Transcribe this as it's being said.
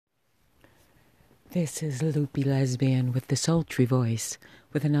This is Luppie Lesbian with the sultry voice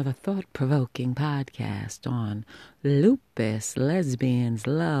with another thought-provoking podcast on lupus, lesbians,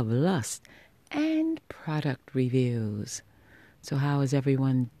 love, lust, and product reviews. So how is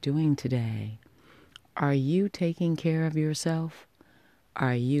everyone doing today? Are you taking care of yourself?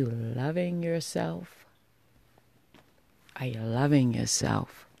 Are you loving yourself? Are you loving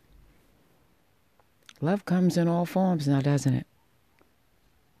yourself? Love comes in all forms now, doesn't it?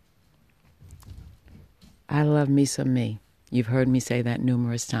 I love me some me. You've heard me say that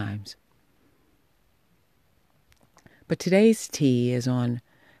numerous times. But today's tea is going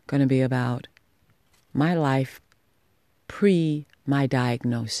to be about my life pre my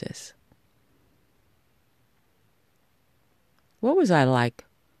diagnosis. What was I like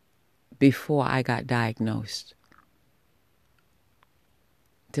before I got diagnosed?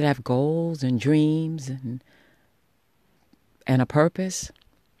 Did I have goals and dreams and a purpose?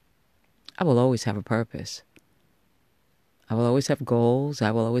 I will always have a purpose. I will always have goals.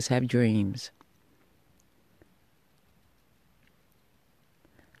 I will always have dreams.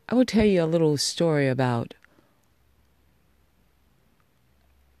 I will tell you a little story about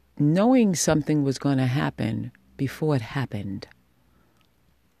knowing something was going to happen before it happened.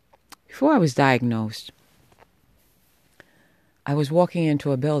 Before I was diagnosed, I was walking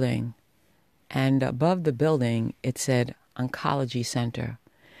into a building, and above the building it said Oncology Center.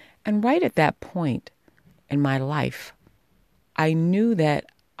 And right at that point in my life, I knew that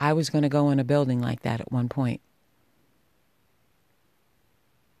I was going to go in a building like that at one point,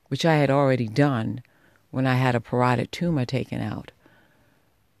 which I had already done when I had a parotid tumor taken out.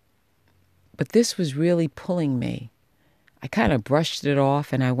 But this was really pulling me. I kind of brushed it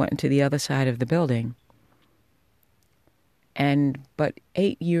off and I went into the other side of the building. But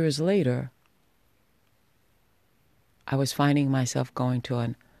 8 years later, I was finding myself going to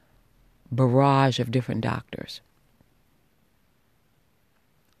a barrage of different doctors.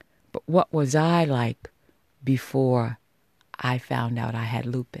 But what was I like before I found out I had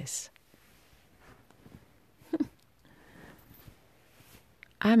lupus?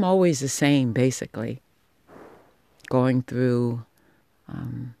 I'm always the same, basically, going through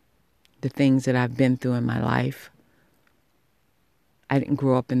the things that I've been through in my life. I didn't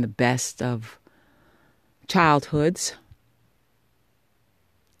grow up in the best of childhoods.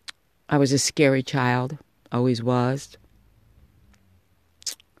 I was a scary child, always was.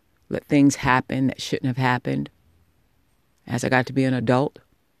 Let things happen that shouldn't have happened. As I got to be an adult,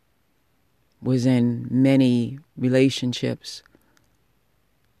 was in many relationships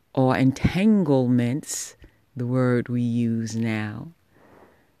or entanglements, the word we use now,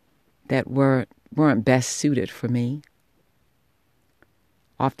 that weren't best suited for me.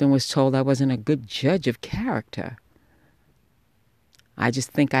 Often was told I wasn't a good judge of character. I just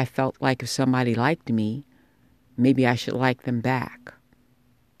think I felt like if somebody liked me, maybe I should like them back.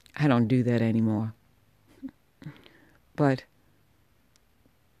 I don't do that anymore. But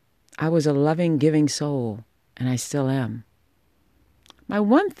I was a loving, giving soul, and I still am. My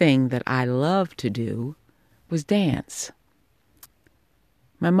one thing that I loved to do was dance.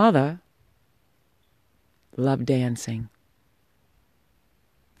 My mother loved dancing.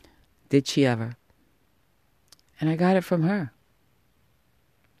 Did she ever? And I got it from her.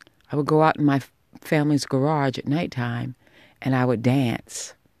 I would go out in my family's garage at nighttime and I would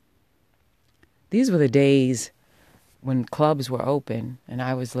dance. These were the days when clubs were open and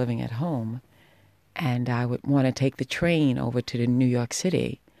I was living at home, and I would want to take the train over to New York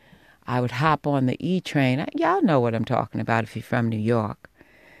City. I would hop on the E train. Y'all know what I'm talking about if you're from New York.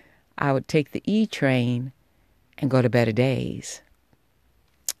 I would take the E train and go to Better Days.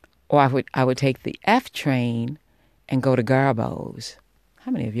 Or I would take the F train and go to Garbo's. How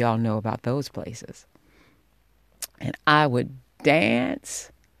many of y'all know about those places? And I would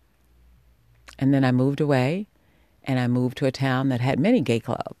dance. And then I moved away, and I moved to a town that had many gay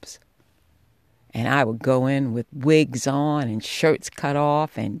clubs. And I would go in with wigs on and shirts cut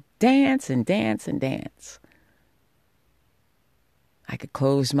off and dance and dance and dance. I could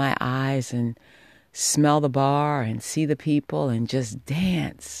close my eyes and smell the bar and see the people and just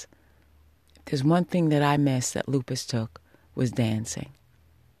dance. If there's one thing that I missed that lupus took, was dancing.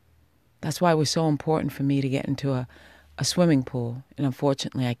 That's why it was so important for me to get into a swimming pool. And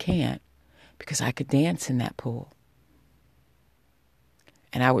unfortunately, I can't, because I could dance in that pool.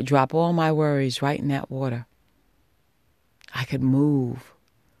 And I would drop all my worries right in that water. I could move.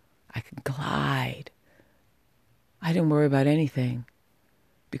 I could glide. I didn't worry about anything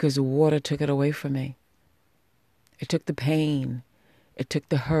because the water took it away from me. It took the pain. It took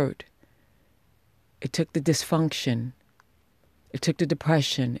the hurt. It took the dysfunction. It took the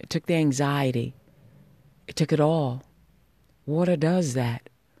depression. It took the anxiety. It took it all. Water does that.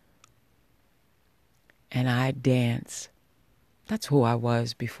 And I dance. That's who I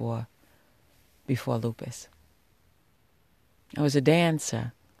was before lupus. I was a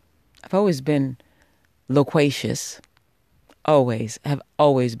dancer. I've always been loquacious. Have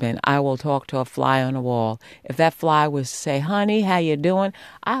always been. I will talk to a fly on the wall. If that fly was to say, honey, how you doing?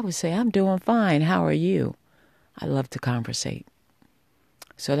 I would say, I'm doing fine. How are you? I love to conversate.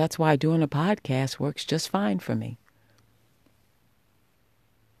 So that's why doing a podcast works just fine for me.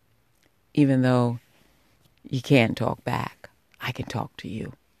 Even though you can't talk back, I can talk to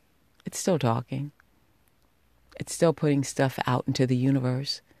you. It's still talking. It's still putting stuff out into the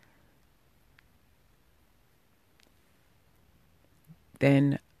universe.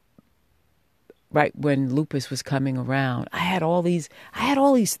 Then, right when lupus was coming around, I had all these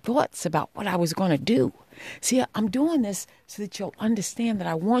thoughts about what I was going to do. See, I'm doing this so that you'll understand that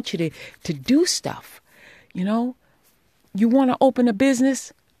I want you to do stuff. You know, you want to open a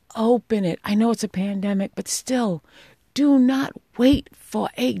business? Open it. I know it's a pandemic, but still, do not wait for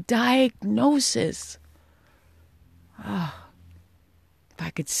a diagnosis. If I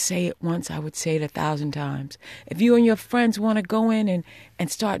could say it once, I would say it 1,000 times. If you and your friends want to go in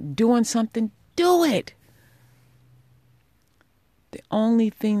and start doing something, do it. The only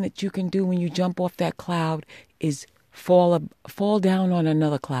thing that you can do when you jump off that cloud is fall down on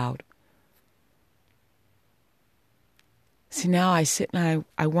another cloud. See, now I sit and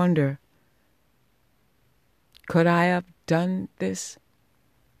I wonder, could I have done this?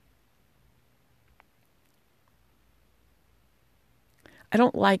 I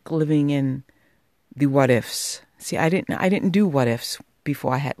don't like living in the what ifs. See, I didn't do what ifs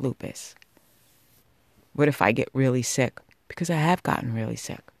before I had lupus. What if I get really sick? Because I have gotten really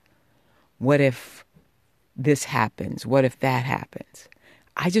sick. What if this happens? What if that happens?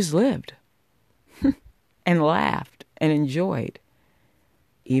 I just lived and laughed and enjoyed,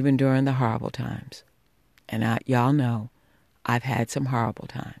 even during the horrible times. And y'all know I've had some horrible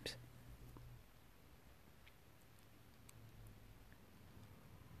times.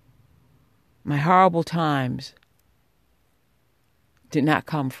 My horrible times did not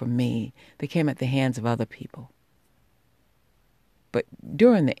come from me. They came at the hands of other people. But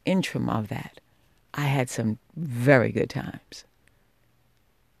during the interim of that, I had some very good times.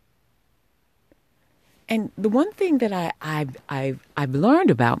 And the one thing that I've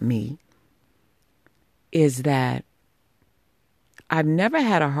learned about me is that I've never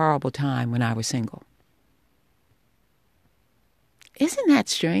had a horrible time when I was single. Isn't that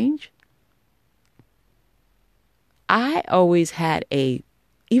strange? I always had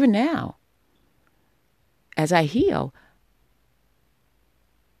even now, as I heal,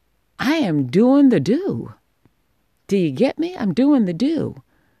 I am doing the do. Do you get me? I'm doing the do.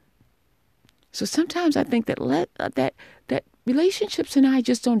 So sometimes I think that relationships and I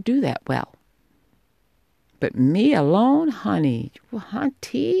just don't do that well. But me alone, honey, I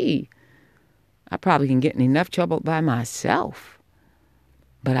probably can get in enough trouble by myself.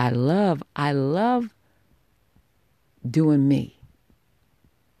 But I love doing me.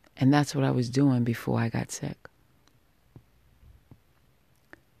 And that's what I was doing before I got sick.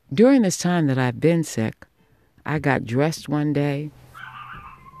 During this time that I've been sick, I got dressed one day.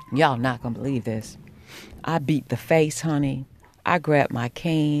 Y'all not gonna believe this. I beat the face, honey. I grabbed my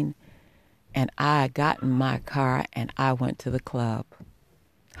cane and I got in my car and I went to the club.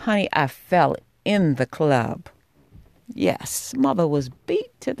 Honey, I fell in the club. Yes, mother was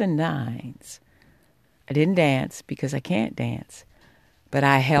beat to the nines. I didn't dance because I can't dance, but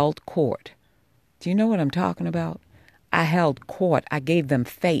I held court. Do you know what I'm talking about? I held court. I gave them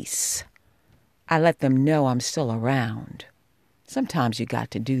face. I let them know I'm still around. Sometimes you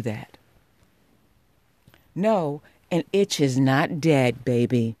got to do that. No, an itch is not dead,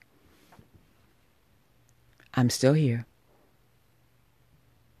 baby. I'm still here.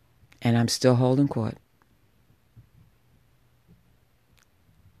 And I'm still holding court.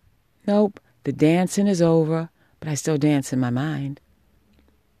 Nope, the dancing is over, but I still dance in my mind.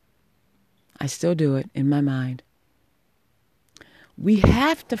 I still do it in my mind. We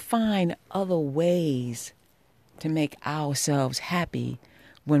have to find other ways to make ourselves happy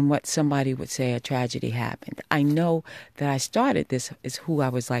when what somebody would say a tragedy happened. I know that I started this is who I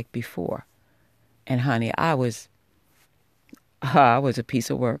was like before. And honey, I was a piece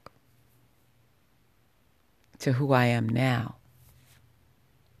of work to who I am now.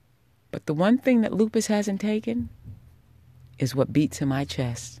 But the one thing that lupus hasn't taken is what beats in my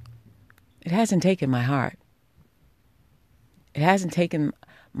chest. It hasn't taken my heart. It hasn't taken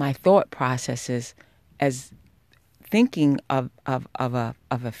my thought processes as thinking of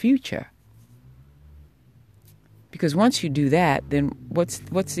a future. Because once you do that, then what's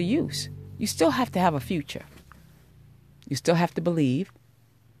the use? You still have to have a future. You still have to believe.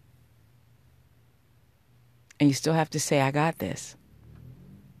 And you still have to say, I got this.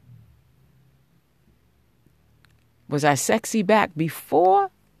 Was I sexy back before?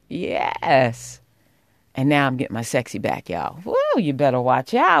 Yes. And now I'm getting my sexy back, y'all. Woo, you better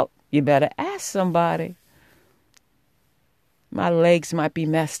watch out. You better ask somebody. My legs might be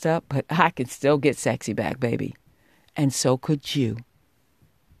messed up, but I can still get sexy back, baby. And so could you.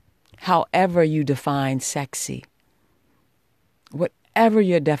 However you define sexy, whatever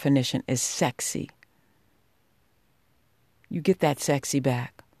your definition is sexy, you get that sexy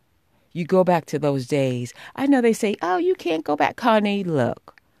back. You go back to those days. I know they say, oh, you can't go back. Honey,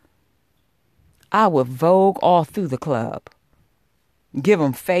 look. I would vogue all through the club. Give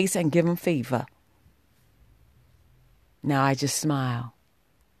them face and give them fever. Now I just smile.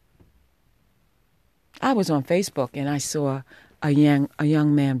 I was on Facebook and I saw a young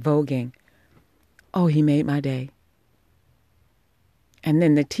man voguing. Oh, he made my day. And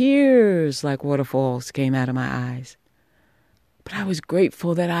then the tears like waterfalls came out of my eyes. But I was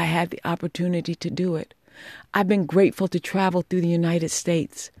grateful that I had the opportunity to do it. I've been grateful to travel through the United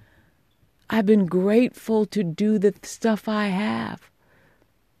States. I've been grateful to do the stuff I have.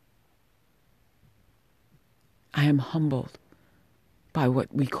 I am humbled by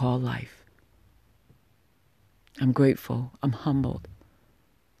what we call life. I'm grateful. I'm humbled.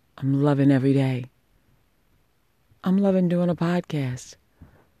 I'm loving every day. I'm loving doing a podcast.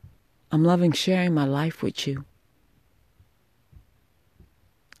 I'm loving sharing my life with you.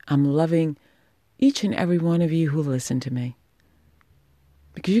 I'm loving each and every one of you who listen to me.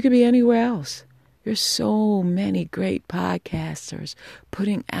 Because you could be anywhere else. There's so many great podcasters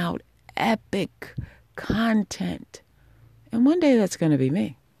putting out epic content. And one day that's going to be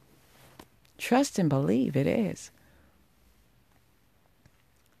me. Trust and believe it is.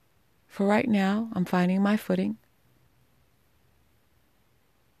 For right now, I'm finding my footing.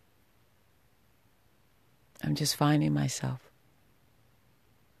 I'm just finding myself.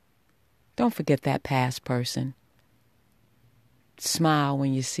 Don't forget that past person. Smile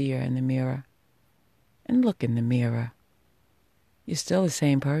when you see her in the mirror. And look in the mirror. You're still the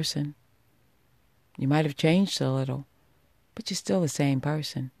same person. You might have changed a little, but you're still the same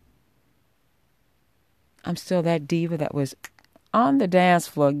person. I'm still that diva that was on the dance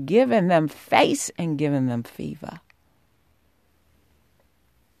floor giving them face and giving them fever.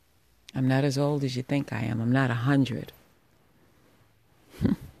 I'm not as old as you think I am. I'm not 100.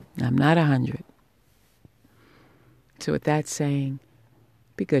 I'm not 100. So with that saying,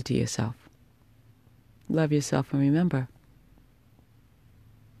 be good to yourself. Love yourself and remember,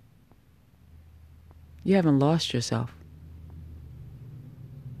 you haven't lost yourself.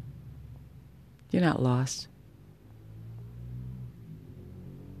 You're not lost.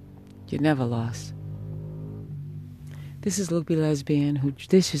 You're never lost. This is Luppie Lesbian, who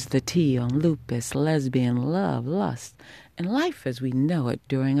dishes the tea on lupus, lesbian, love, lust, and life as we know it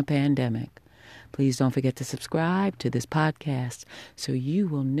during a pandemic. Please don't forget to subscribe to this podcast so you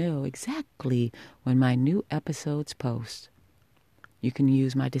will know exactly when my new episodes post. You can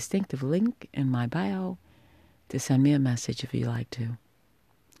use my distinctive link in my bio to send me a message if you like to.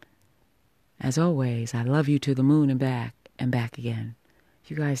 As always, I love you to the moon and back again.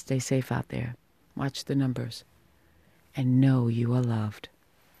 You guys stay safe out there. Watch the numbers. And know you are loved.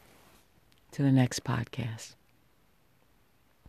 To the next podcast.